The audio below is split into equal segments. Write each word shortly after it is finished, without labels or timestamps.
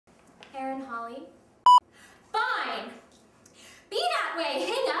Erin Holly. Fine! Be that way,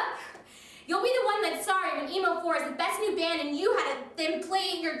 hang up! You'll be the one that's sorry when Emo 4 is the best new band and you had them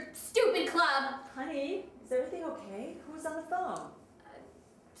play at your stupid club. Honey, is everything okay? Who's on the phone?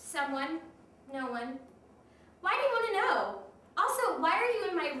 Someone. No one. Why do you want to know? Also, why are you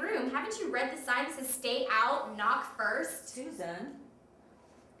in my room? Haven't you read the sign that says stay out, knock first? Susan?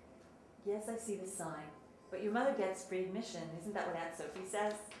 Yes, I see the sign. But your mother gets free admission. Isn't that what Aunt Sophie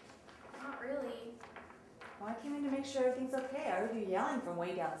says? Not really. Well, I came in to make sure everything's okay. I heard you yelling from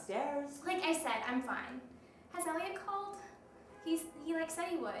way downstairs. Like I said, I'm fine. Has Elliot called? He said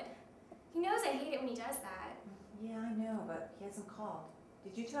he would. He knows I hate it when he does that. Yeah, I know, but he hasn't called.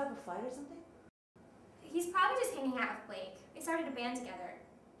 Did you two have a fight or something? He's probably just hanging out with Blake. They started a band together.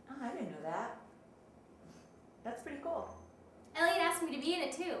 Oh, I didn't know that. That's pretty cool. Elliot asked me to be in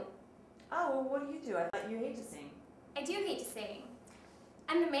it too. Oh, well, what do you do? I thought you hate to sing. I do hate to sing.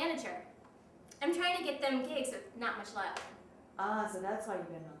 I'm the manager. I'm trying to get them gigs with not much luck. Ah, so that's why you've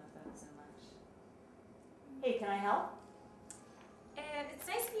been on the phone so much. Hey, can I help? It's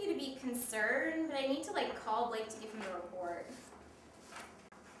nice of you to be concerned, but I need to call Blake to give him the report.